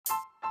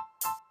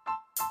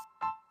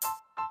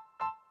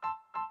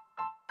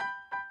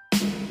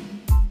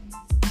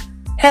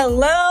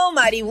Hello,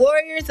 mighty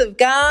warriors of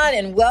God,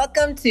 and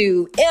welcome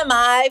to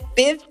MI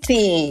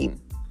 15.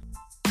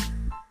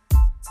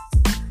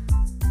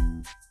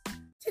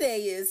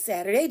 Today is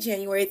Saturday,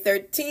 January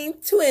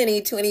 13th,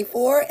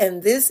 2024,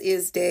 and this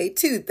is day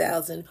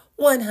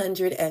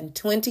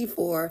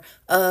 2124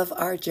 of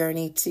our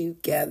journey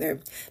together.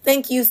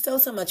 Thank you so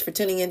much for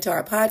tuning into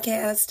our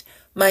podcast.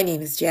 My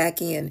name is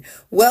Jackie, and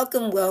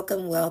welcome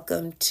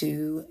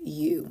to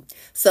you.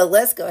 So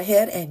let's go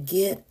ahead and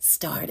get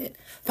started.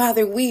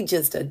 Father, we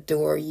just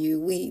adore you.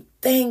 We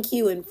thank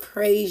you and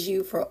praise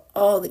you for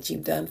all that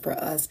you've done for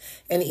us,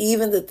 and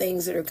even the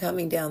things that are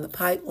coming down the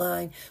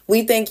pipeline.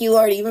 We thank you,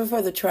 Lord, even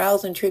for the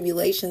trials and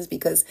tribulations,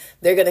 because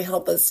they're going to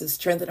help us to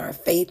strengthen our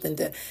faith and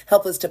to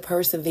help us to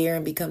persevere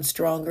and become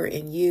stronger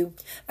in you.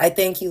 I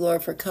thank you,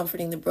 Lord, for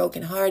comforting the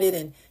brokenhearted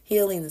and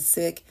healing the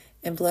sick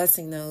and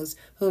blessing those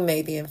who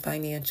may be in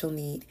financial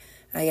need.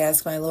 I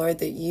ask, my Lord,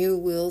 that you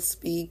will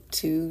speak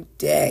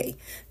today,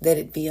 that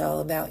it be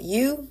all about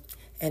you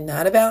and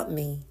not about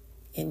me.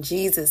 In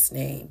Jesus'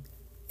 name,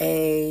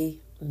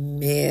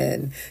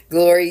 amen.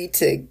 Glory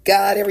to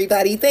God,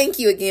 everybody. Thank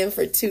you again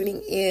for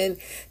tuning in.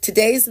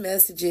 Today's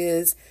message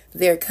is,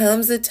 there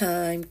comes a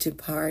time to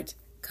part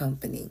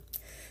company.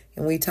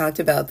 And we talked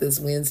about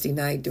this Wednesday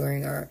night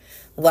during our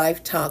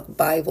Life Talk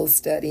Bible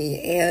study.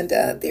 And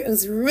it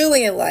was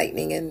really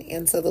enlightening.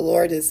 And so the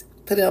Lord has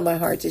put it on my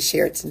heart to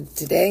share it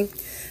today.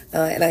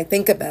 And I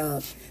think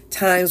about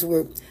times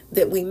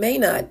that we may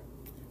not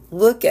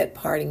look at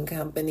parting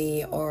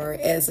company or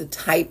as a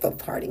type of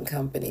parting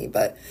company.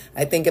 But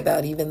I think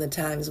about even the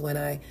times when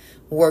I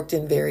worked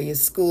in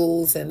various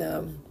schools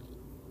and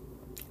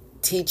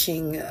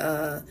teaching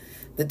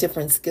the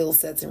different skill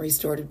sets in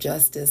restorative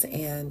justice,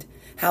 and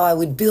how I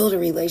would build a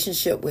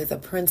relationship with a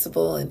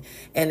principal and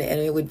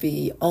it would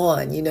be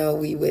on.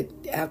 We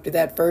would, after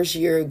that first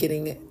year,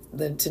 getting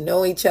them to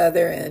know each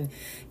other,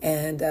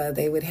 and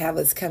they would have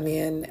us come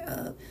in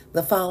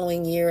the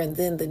following year, and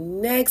then the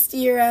next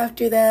year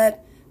after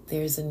that,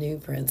 there's a new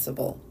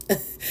principal.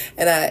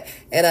 and I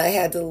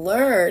had to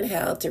learn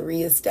how to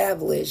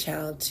reestablish,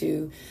 how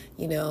to,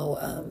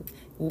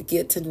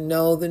 get to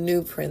know the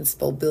new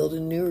principal, build a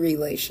new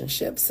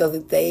relationship so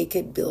that they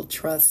could build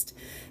trust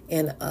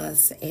in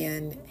us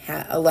and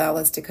allow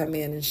us to come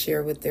in and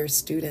share with their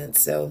students.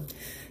 So,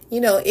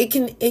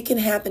 it can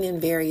happen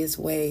in various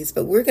ways,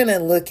 but we're going to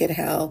look at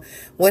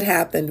what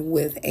happened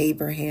with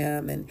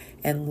Abraham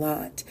and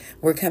Lot.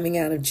 We're coming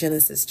out of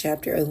Genesis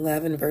chapter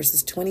 11,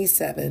 verses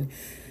 27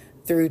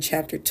 through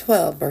chapter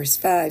 12, verse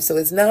 5. So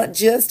it's not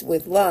just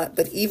with Lot,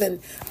 but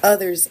even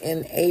others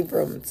in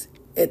Abram's.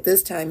 At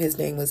this time, his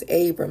name was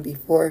Abram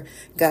before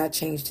God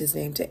changed his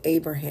name to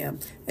Abraham.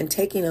 And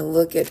taking a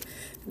look at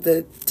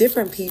the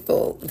different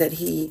people that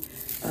he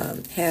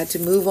had to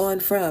move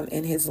on from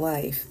in his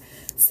life.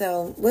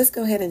 So let's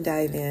go ahead and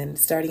dive in,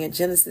 starting at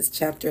Genesis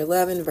chapter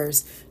 11,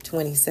 verse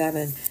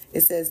 27.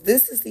 It says,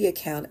 "This is the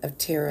account of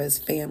Terah's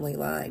family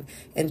line,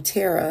 and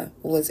Terah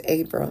was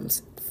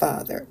Abram's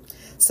father.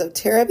 So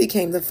Terah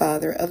became the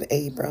father of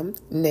Abram,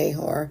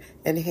 Nahor,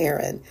 and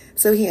Haran.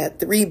 So he had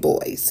 3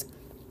 boys.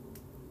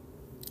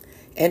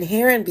 And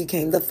Haran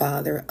became the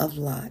father of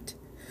Lot.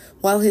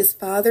 While his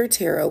father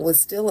Terah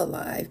was still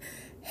alive,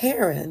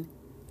 Haran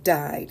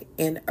died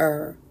in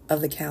Ur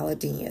of the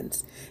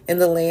Chaldeans, in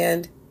the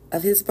land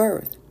of his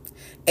birth.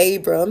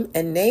 Abram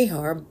and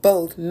Nahor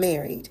both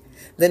married.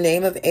 The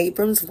name of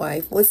Abram's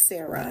wife was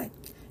Sarai,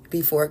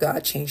 before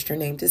God changed her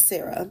name to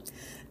Sarah.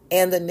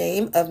 And the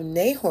name of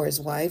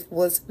Nahor's wife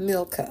was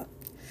Milcah.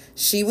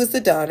 She was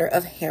the daughter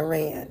of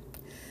Haran,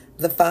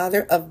 the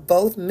father of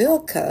both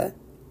Milcah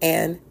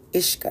and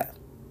Ishka.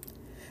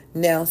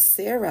 Now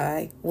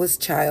Sarai was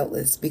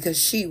childless because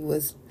she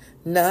was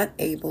not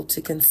able to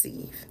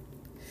conceive.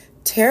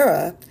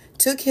 Terah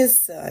took his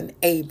son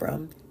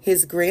Abram,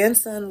 his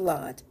grandson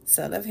Lot,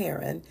 son of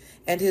Haran,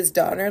 and his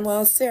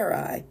daughter-in-law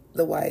Sarai,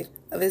 the wife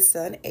of his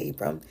son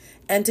Abram,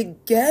 and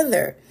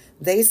together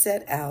they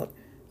set out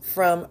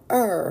from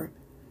Ur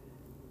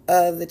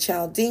of the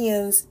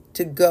Chaldeans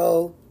to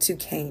go to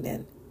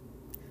Canaan.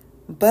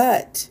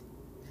 But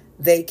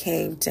they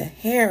came to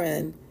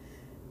Haran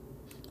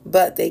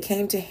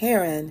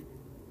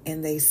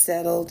and they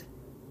settled.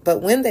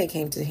 But when they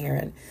came to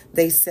Haran,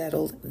 they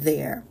settled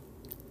there.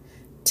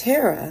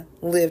 Terah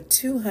lived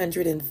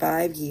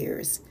 205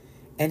 years,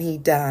 and he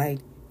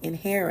died in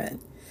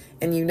Haran.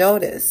 And you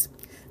notice,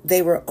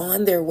 they were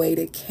on their way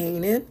to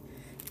Canaan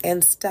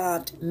and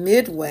stopped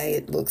midway,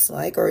 it looks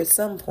like, or at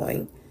some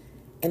point,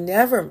 and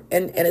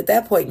at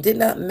that point did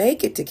not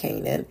make it to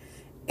Canaan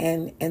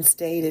and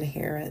stayed in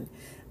Haran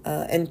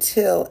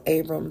until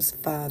Abram's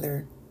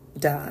father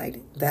died.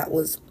 That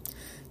was,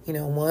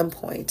 one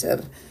point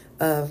of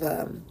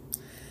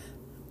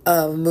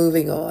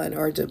moving on,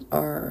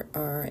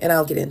 and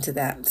I'll get into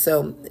that.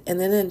 So, and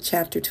then in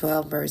chapter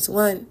 12, verse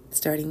 1,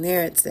 starting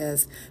there, it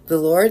says, "The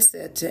Lord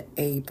said to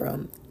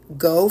Abram,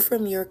 go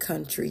from your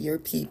country, your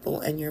people,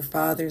 and your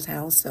father's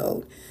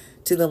household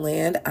to the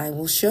land I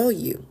will show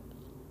you.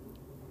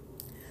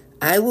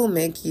 I will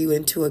make you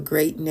into a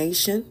great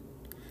nation.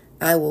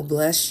 I will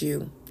bless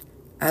you.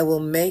 I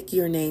will make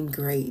your name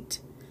great,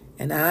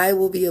 and I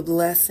will be a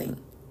blessing,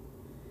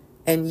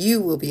 and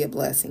you will be a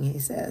blessing, he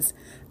says.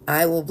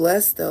 I will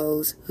bless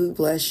those who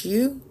bless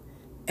you,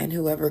 and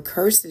whoever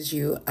curses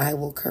you, I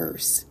will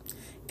curse.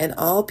 And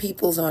all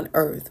peoples on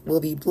earth will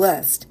be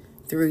blessed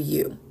through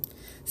you.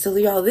 So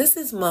y'all, this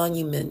is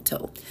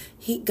monumental.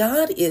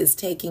 God is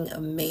taking a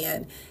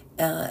man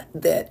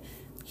that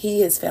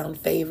he has found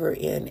favor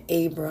in,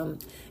 Abram,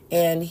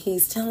 and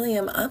he's telling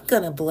him, I'm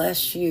going to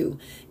bless you,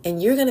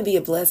 and you're going to be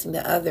a blessing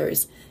to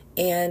others.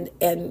 And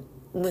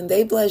when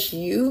they bless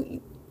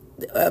you,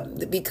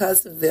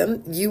 because of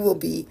them, you will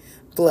be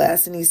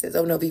blessed. And he says,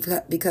 oh no,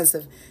 because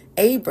of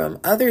Abram,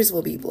 others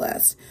will be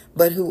blessed.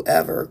 But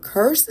whoever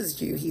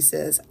curses you, he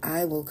says,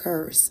 I will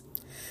curse.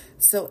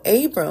 So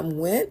Abram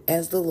went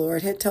as the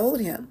Lord had told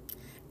him,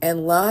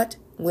 and Lot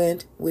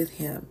went with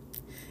him.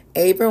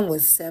 Abram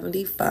was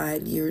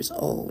 75 years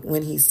old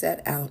when he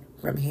set out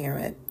from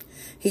Haran.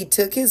 He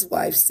took his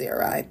wife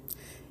Sarai,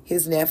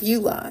 his nephew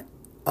Lot,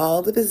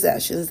 all the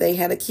possessions they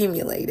had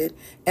accumulated,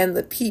 and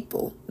the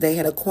people they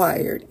had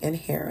acquired in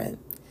Haran.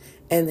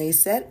 And they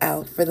set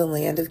out for the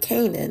land of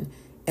Canaan,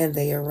 and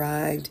they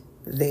arrived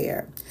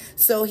there.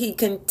 So he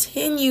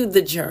continued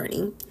the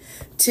journey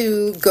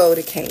to go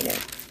to Canaan.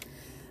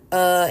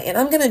 And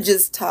I'm going to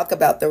just talk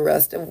about the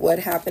rest of what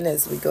happened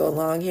as we go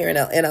along here,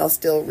 and I'll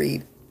still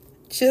read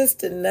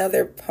just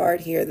another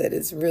part here that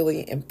is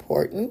really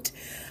important.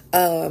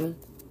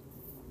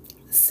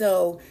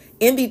 So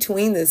in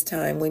between this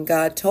time when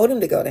God told him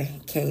to go to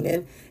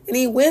Canaan, and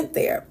he went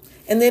there,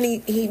 and then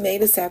he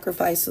made a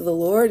sacrifice to the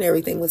Lord, and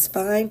everything was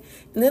fine.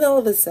 And then all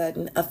of a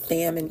sudden, a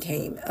famine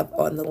came up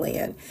on the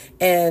land,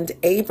 and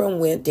Abram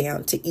went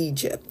down to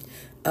Egypt.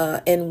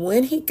 And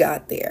when he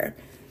got there,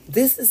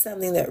 this is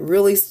something that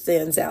really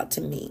stands out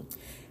to me.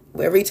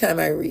 Every time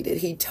I read it,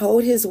 he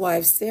told his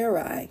wife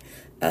Sarai,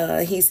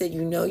 he said,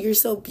 you're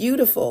so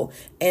beautiful.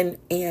 And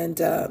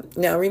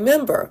now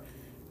remember,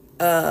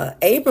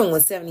 Abram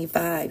was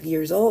 75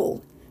 years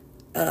old.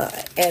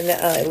 And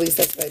at least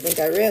that's what I think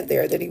I read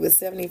there, that he was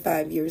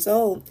 75 years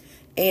old.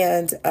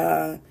 And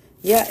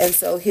and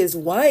so his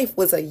wife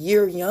was a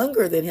year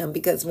younger than him,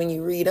 because when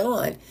you read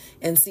on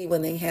and see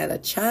when they had a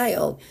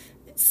child,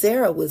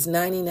 Sarah was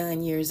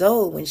 99 years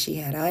old when she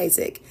had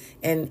Isaac,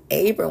 and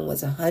Abram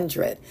was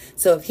 100.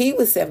 So if he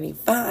was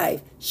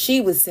 75, she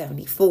was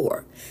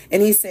 74.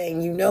 And he's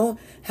saying,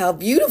 how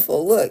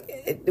beautiful. Look,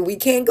 we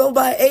can't go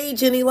by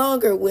age any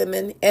longer,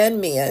 women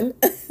and men.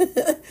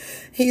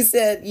 He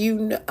said,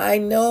 I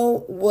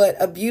know what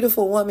a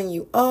beautiful woman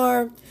you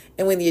are.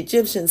 And when the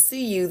Egyptians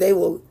see you, they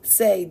will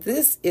say,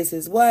 this is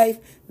his wife.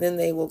 Then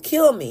they will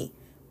kill me.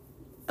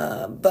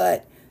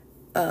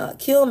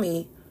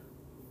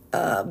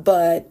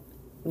 But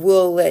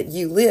we'll let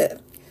you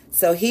live.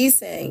 So he's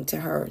saying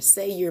to her,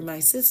 say you're my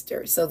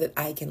sister so that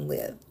I can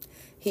live.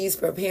 He's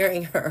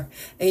preparing her,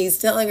 and he's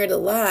telling her to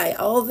lie,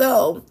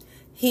 although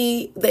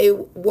they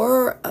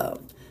were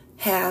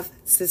half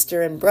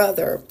sister and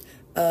brother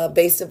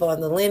based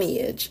upon the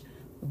lineage,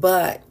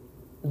 but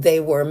they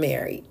were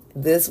married.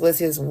 This was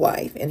his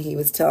wife, and he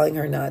was telling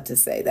her not to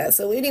say that.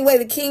 So anyway,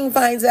 the king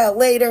finds out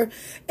later,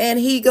 and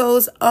he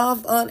goes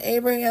off on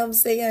Abraham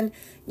saying,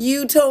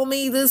 you told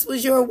me this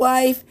was your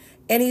wife.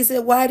 And he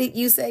said, why did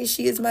you say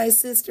she is my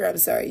sister? I'm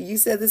sorry. You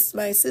said this is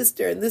my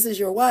sister and this is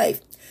your wife.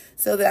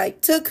 So that I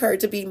took her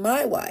to be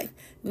my wife.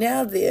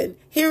 Now then,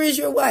 here is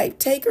your wife.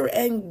 Take her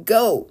and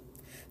go.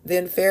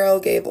 Then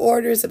Pharaoh gave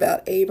orders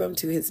about Abram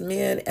to his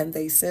men, and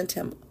they sent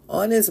him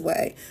on his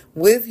way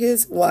with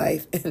his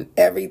wife and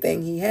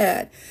everything he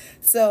had.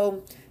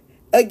 So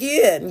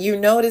again, you're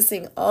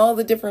noticing all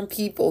the different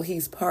people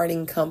he's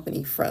parting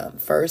company from.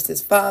 First,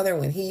 his father,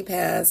 when he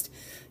passed,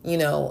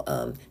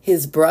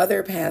 his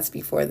brother passed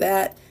before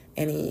that,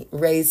 and he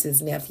raised his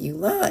nephew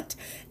Lot.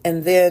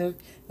 And then,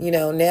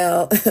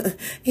 now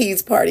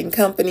he's parting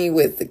company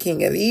with the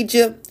king of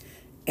Egypt.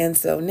 And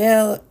so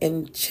now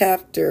in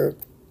chapter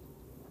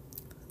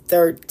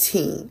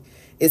 13,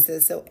 it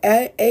says, so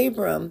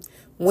Abram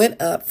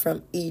went up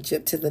from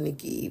Egypt to the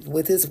Negev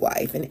with his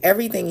wife and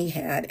everything he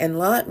had, and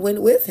Lot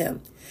went with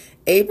him.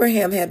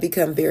 Abraham had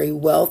become very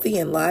wealthy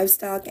in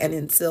livestock and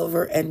in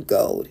silver and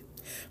gold.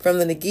 From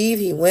the Negev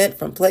he went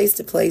from place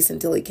to place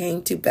until he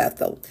came to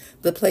Bethel,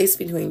 the place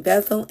between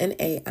Bethel and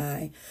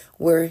Ai,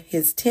 where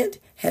his tent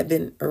had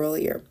been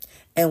earlier,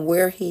 and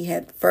where he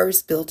had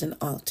first built an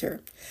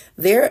altar.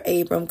 There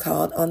Abram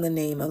called on the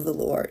name of the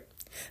Lord.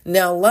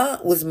 Now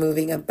Lot was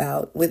moving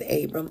about with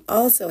Abram,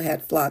 also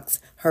had flocks,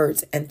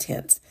 herds, and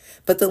tents.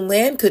 But the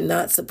land could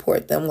not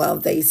support them while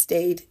they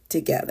stayed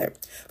together,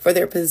 for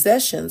their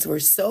possessions were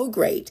so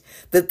great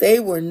that they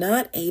were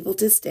not able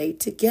to stay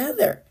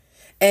together.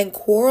 And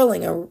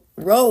quarreling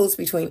arose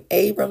between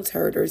Abram's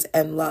herders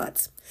and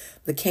Lot's.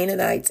 The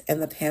Canaanites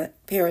and the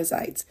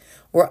Perizzites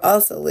were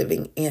also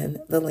living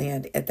in the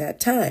land at that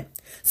time.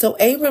 So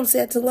Abram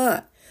said to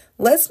Lot,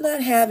 let's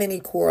not have any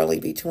quarreling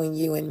between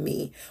you and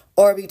me,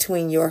 or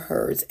between your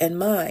herds and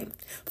mine,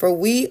 for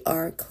we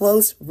are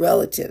close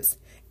relatives.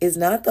 Is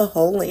not the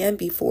whole land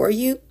before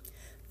you?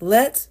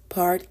 Let's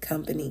part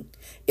company.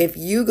 If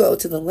you go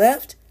to the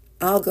left,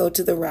 I'll go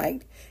to the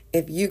right.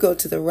 If you go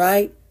to the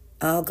right,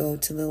 I'll go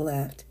to the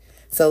left.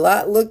 So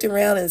Lot looked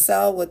around and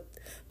saw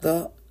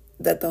that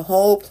the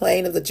whole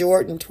plain of the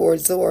Jordan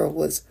towards Zoar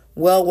was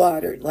well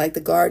watered, like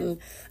the garden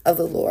of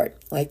the Lord,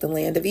 like the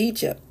land of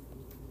Egypt.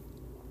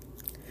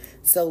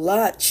 So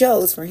Lot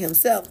chose for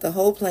himself the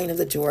whole plain of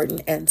the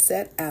Jordan and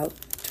set out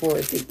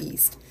toward the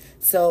east.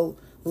 So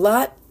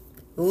Lot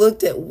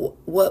looked at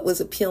what was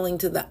appealing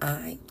to the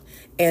eye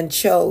and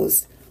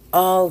chose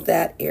all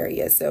that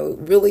area. So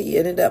really he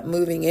ended up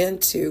moving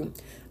into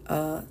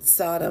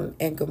Sodom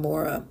and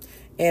Gomorrah.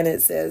 And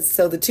it says,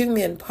 so the two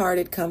men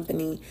parted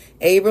company.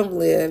 Abram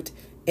lived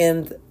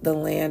in the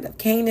land of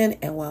Canaan,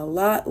 and while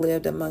Lot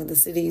lived among the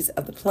cities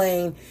of the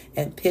plain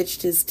and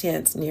pitched his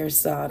tents near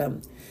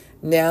Sodom.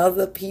 Now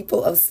the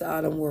people of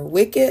Sodom were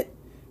wicked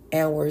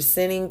and were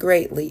sinning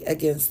greatly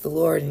against the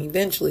Lord, and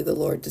eventually the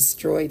Lord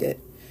destroyed it.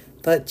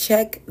 But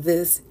check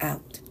this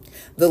out.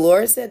 The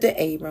Lord said to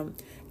Abram,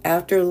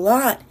 after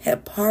Lot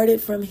had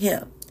parted from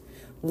him,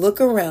 look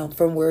around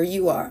from where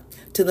you are,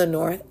 to the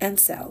north and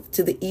south,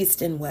 to the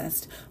east and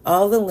west.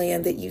 All the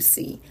land that you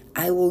see,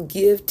 I will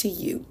give to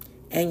you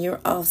and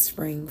your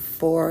offspring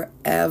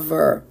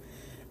forever.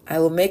 I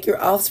will make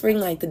your offspring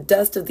like the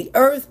dust of the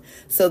earth,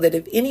 so that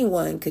if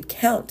anyone could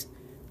count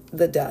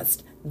the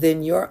dust,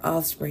 then your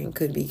offspring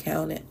could be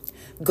counted.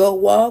 Go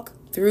walk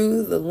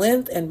through the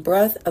length and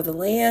breadth of the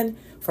land,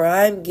 for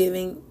I am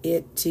giving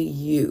it to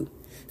you.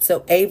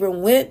 So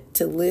Abram went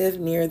to live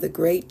near the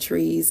great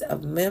trees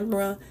of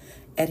Mamre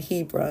at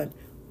Hebron,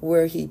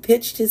 where he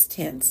pitched his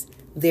tents.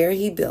 There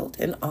he built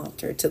an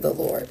altar to the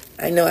Lord.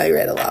 I know I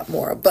read a lot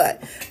more,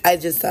 but I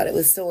just thought it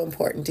was so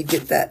important to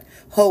get that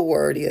whole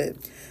word in.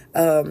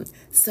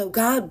 So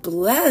God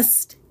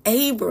blessed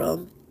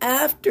Abram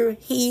after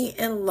he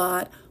and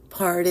Lot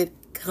parted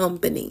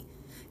company.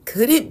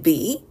 Could it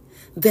be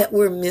that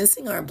we're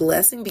missing our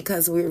blessing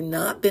because we've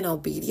not been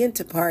obedient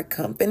to part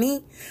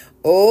company?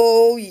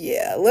 Oh,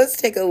 yeah. Let's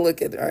take a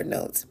look at our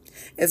notes.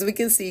 As we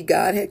can see,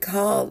 God had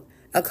called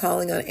a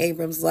calling on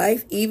Abram's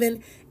life,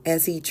 even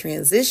as he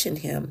transitioned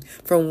him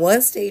from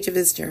one stage of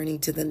his journey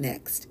to the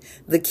next.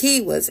 The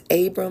key was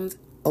Abram's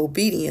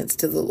obedience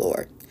to the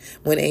Lord.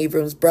 When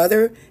Abram's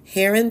brother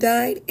Haran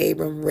died,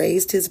 Abram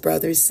raised his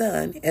brother's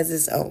son as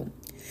his own.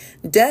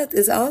 Death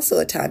is also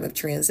a time of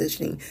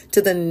transitioning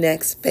to the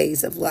next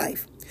phase of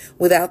life.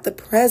 Without the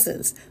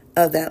presence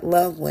of that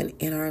loved one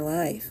in our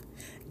life,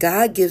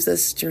 God gives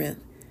us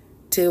strength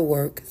to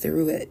work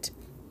through it.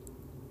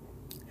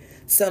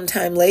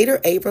 Sometime later,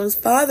 Abram's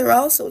father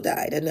also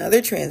died, another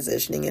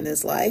transitioning in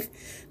his life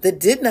that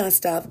did not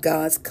stop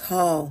God's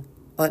call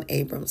on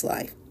Abram's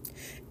life.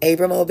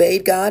 Abram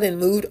obeyed God and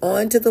moved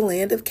on to the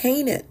land of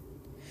Canaan.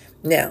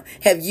 Now,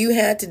 have you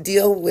had to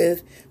deal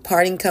with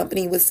parting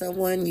company with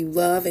someone you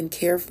love and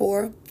care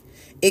for?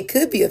 It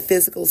could be a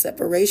physical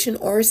separation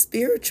or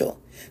spiritual.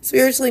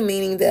 Spiritually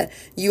meaning that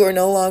you are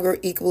no longer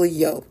equally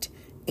yoked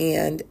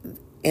and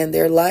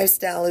their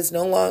lifestyle is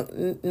no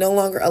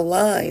longer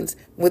aligns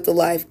with the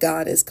life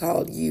God has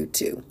called you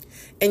to.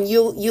 And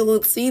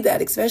you'll see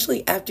that,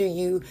 especially after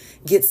you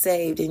get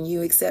saved and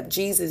you accept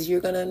Jesus, you're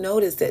going to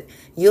notice that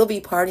you'll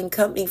be parting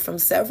company from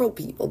several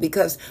people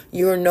because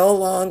you're no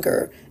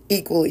longer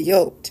equally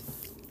yoked.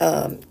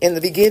 In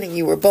the beginning,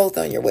 you were both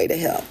on your way to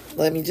hell.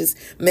 Let me just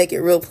make it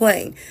real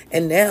plain.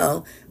 And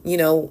now,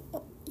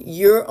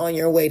 you're on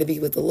your way to be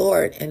with the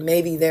Lord, and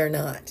maybe they're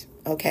not.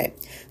 Okay,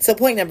 so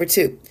point number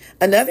 2,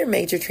 another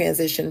major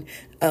transition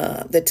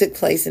that took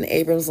place in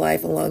Abram's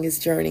life along his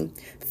journey,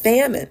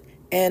 famine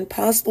and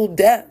possible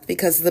death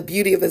because of the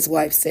beauty of his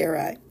wife,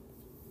 Sarai.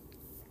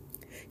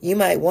 You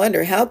might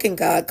wonder, how can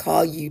God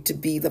call you to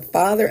be the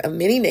father of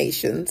many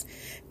nations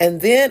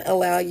and then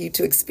allow you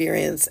to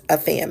experience a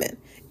famine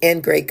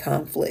and great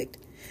conflict?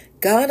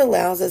 God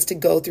allows us to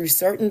go through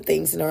certain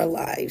things in our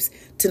lives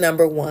to,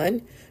 number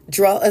 1,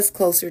 draw us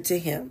closer to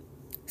him.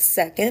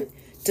 2nd,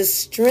 to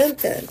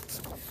strengthen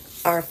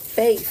our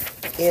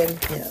faith in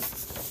him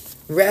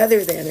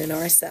rather than in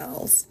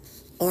ourselves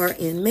or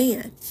in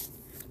man.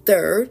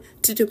 3rd,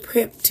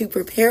 to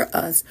prepare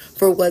us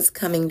for what's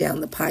coming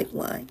down the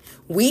pipeline.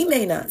 We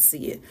may not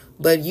see it,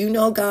 but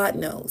God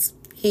knows.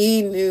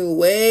 He knew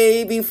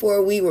way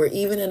before we were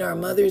even in our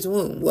mother's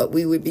womb what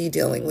we would be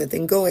dealing with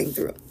and going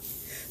through.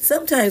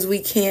 Sometimes we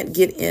can't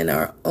get in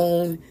our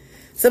own,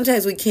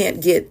 sometimes we can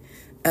get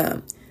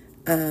in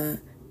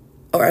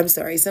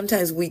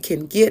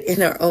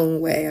our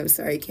own way. I'm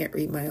sorry, I can't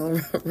read my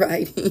own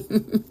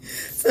writing.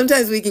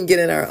 Sometimes we can get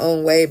in our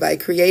own way by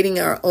creating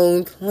our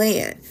own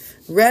plan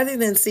rather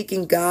than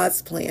seeking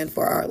God's plan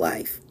for our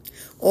life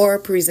or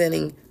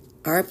presenting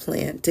our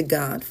plan to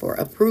God for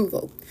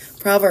approval.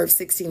 Proverbs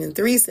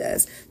 16:3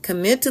 says,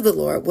 commit to the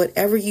Lord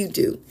whatever you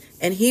do,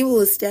 and he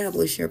will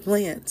establish your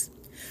plans.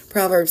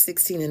 Proverbs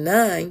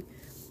 16:9,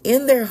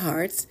 in their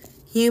hearts,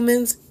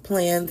 humans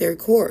plan their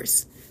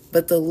course,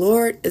 but the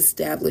Lord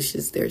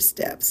establishes their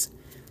steps.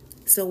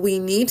 So we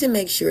need to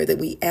make sure that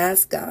we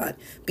ask God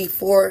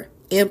before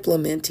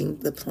implementing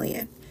the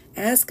plan.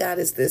 Ask God,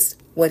 is this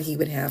what he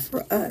would have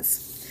for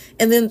us?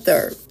 And then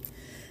third,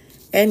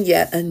 and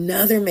yet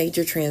another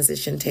major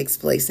transition takes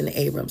place in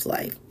Abram's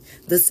life.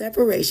 The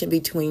separation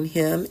between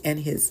him and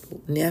his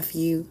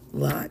nephew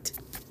Lot.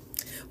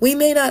 We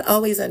may not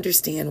always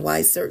understand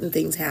why certain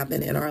things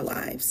happen in our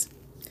lives.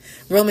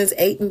 Romans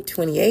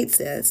 8:28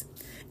 says,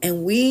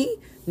 and we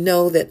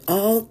know that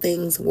all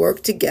things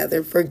work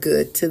together for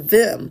good to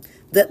them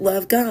that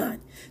love God,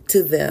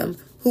 to them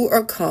who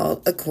are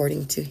called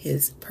according to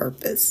his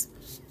purpose.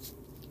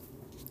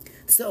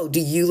 So, do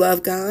you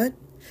love God?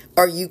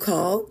 Are you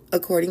called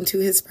according to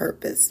his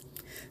purpose?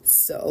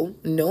 So,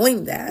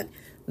 knowing that,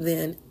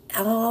 then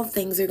all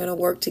things are going to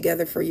work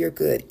together for your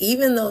good.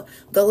 Even though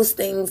those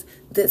things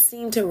that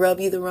seem to rub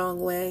you the wrong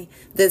way,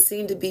 that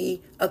seem to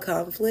be a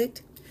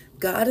conflict,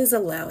 God is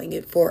allowing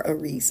it for a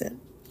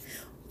reason.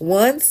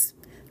 Once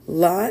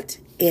Lot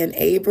and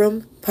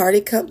Abram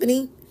parted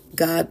company,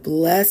 God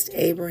blessed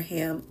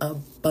Abraham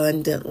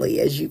abundantly,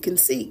 as you can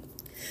see.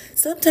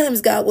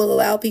 Sometimes God will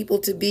allow people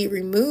to be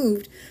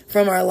removed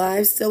from our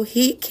lives so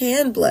he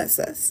can bless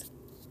us.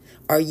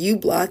 Are you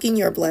blocking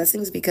your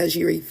blessings because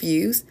you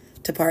refuse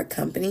to part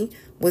company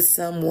with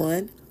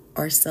someone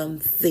or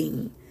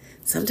something?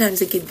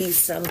 Sometimes it could be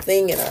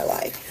something in our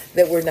life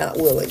that we're not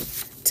willing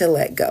to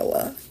let go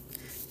of.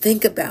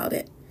 Think about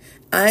it.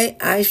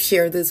 I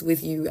shared this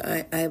with you,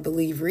 I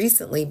believe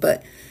recently,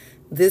 but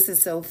this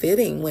is so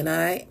fitting. When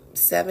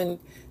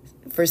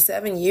for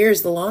 7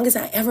 years, the longest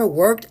I ever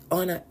worked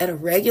at a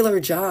regular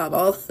job,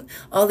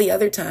 all the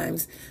other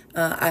times,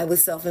 I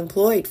was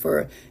self-employed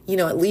for,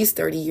 at least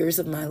 30 years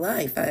of my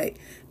life. I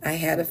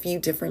had a few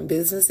different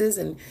businesses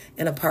and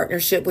a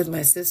partnership with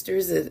my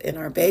sisters in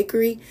our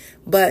bakery.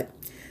 But,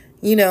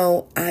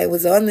 I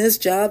was on this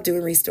job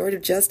doing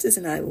restorative justice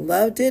and I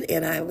loved it.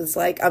 And I was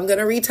like, I'm going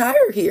to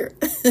retire here.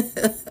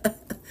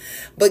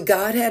 But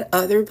God had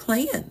other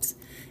plans.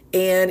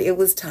 And it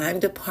was time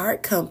to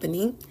part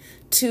company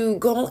to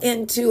go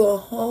into a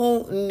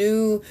whole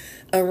new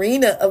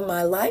arena of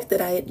my life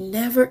that I had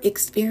never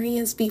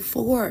experienced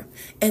before.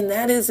 And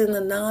that is in the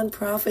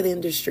nonprofit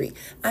industry.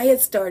 I had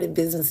started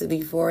businesses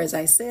before, as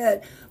I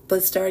said,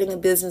 but starting a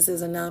business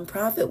as a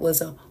nonprofit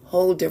was a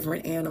whole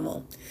different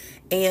animal.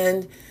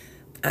 And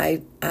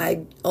I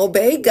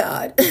obeyed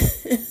God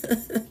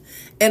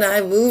and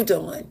I moved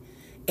on.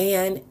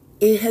 And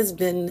it has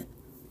been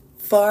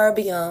far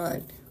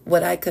beyond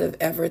what I could have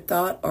ever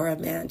thought or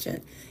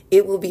imagined.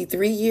 It will be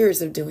 3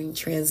 years of doing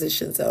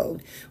Transition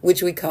Zone,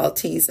 which we call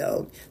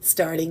T-Zone,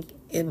 starting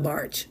in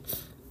March.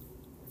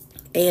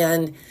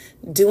 And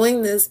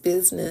doing this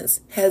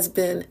business has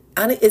been,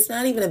 it's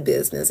not even a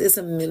business, it's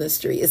a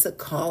ministry, it's a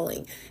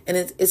calling. And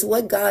it's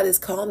what God has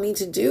called me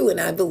to do. And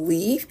I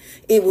believe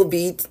it will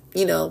be,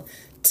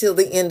 till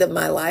the end of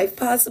my life,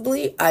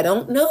 possibly. I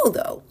don't know,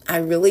 though. I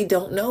really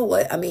don't know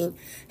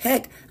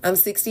heck, I'm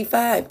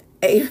 65.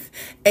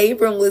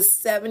 Abram was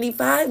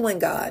 75 when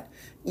God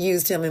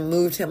used him and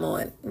moved him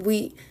on.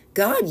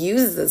 God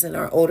uses us in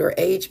our older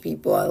age,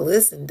 people.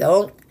 Listen,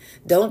 don't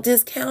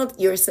discount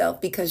yourself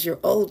because you're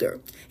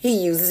older.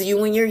 He uses you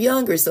when you're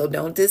younger, so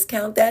don't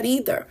discount that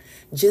either.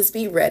 Just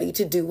be ready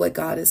to do what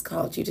God has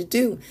called you to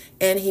do.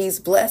 And he's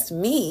blessed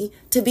me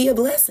to be a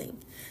blessing.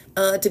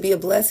 To be a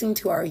blessing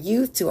to our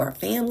youth, to our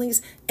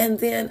families. And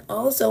then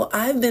also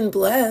I've been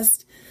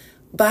blessed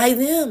by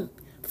them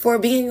for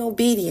being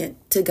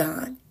obedient to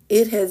God.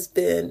 It has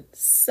been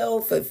so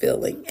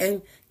fulfilling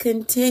and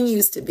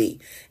continues to be.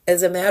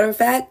 As a matter of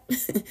fact,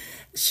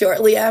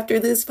 shortly after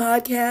this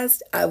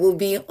podcast, I will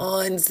be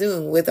on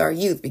Zoom with our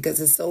youth because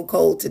it's so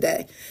cold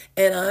today.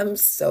 And I'm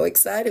so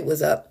excited.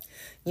 Was up,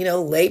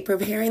 late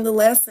preparing the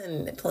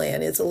lesson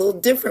plan. It's a little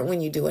different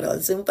when you do it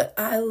on Zoom, but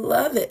I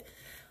love it.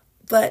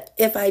 But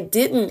if I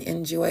didn't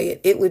enjoy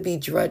it, it would be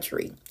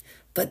drudgery.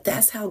 But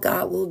that's how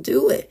God will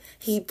do it.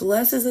 He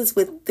blesses us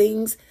with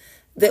things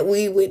that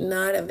we would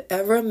not have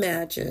ever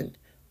imagined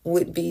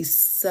would be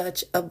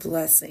such a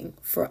blessing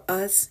for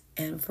us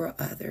and for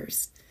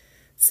others.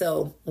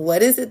 So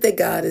what is it that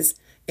God is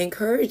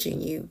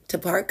encouraging you to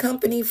part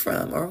company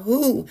from, or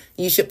who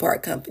you should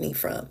part company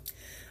from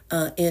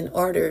in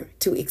order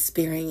to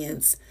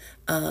experience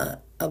a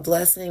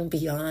blessing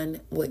beyond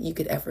what you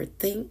could ever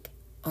think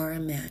or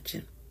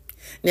imagine?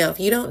 Now, if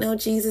you don't know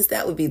Jesus,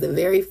 that would be the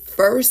very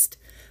first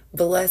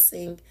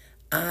blessing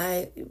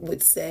I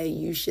would say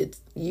you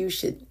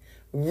should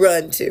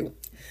run to.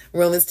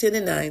 Romans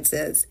 10:9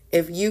 says,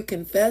 if you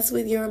confess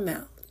with your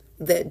mouth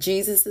that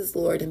Jesus is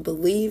Lord and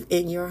believe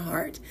in your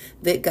heart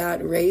that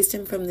God raised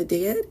him from the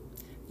dead,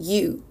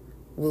 you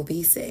will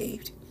be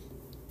saved.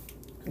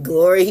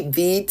 Glory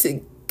be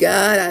to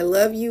God. I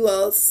love you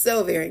all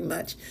so very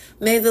much.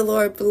 May the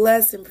Lord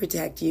bless and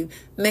protect you.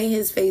 May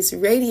his face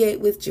radiate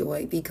with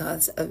joy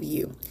because of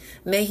you.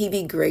 May he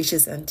be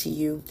gracious unto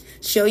you,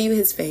 show you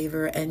his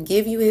favor, and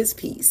give you his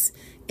peace.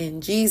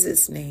 In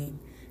Jesus' name,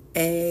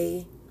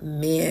 amen.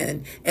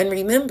 Amen. And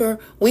remember,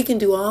 we can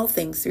do all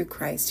things through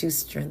Christ who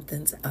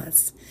strengthens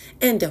us.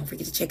 And don't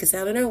forget to check us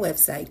out on our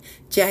website,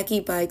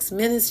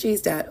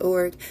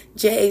 JackieBikesMinistries.org,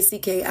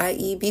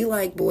 JACKIE,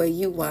 like boy,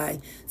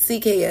 UY,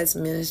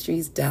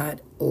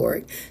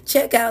 CKSMinistries.org.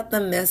 Check out the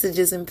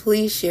messages and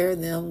please share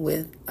them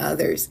with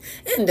others.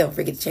 And don't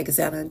forget to check us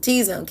out on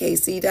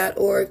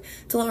TZoneKC.org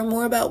to learn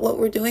more about what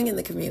we're doing in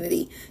the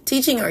community,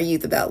 teaching our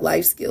youth about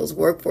life skills,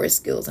 workforce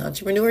skills,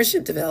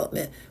 entrepreneurship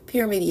development,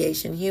 peer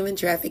mediation, human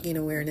trafficking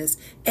awareness,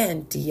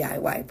 and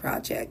DIY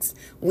projects.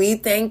 We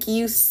thank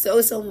you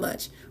so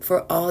much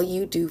for all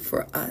you do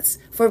for us,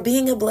 for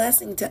being a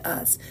blessing to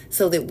us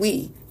so that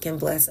we can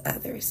bless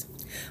others.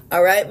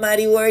 All right,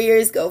 mighty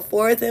warriors, go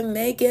forth and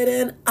make it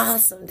an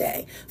awesome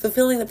day,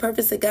 fulfilling the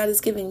purpose that God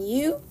has given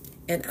you,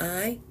 and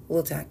I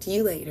will talk to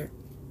you later.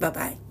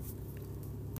 Bye-bye.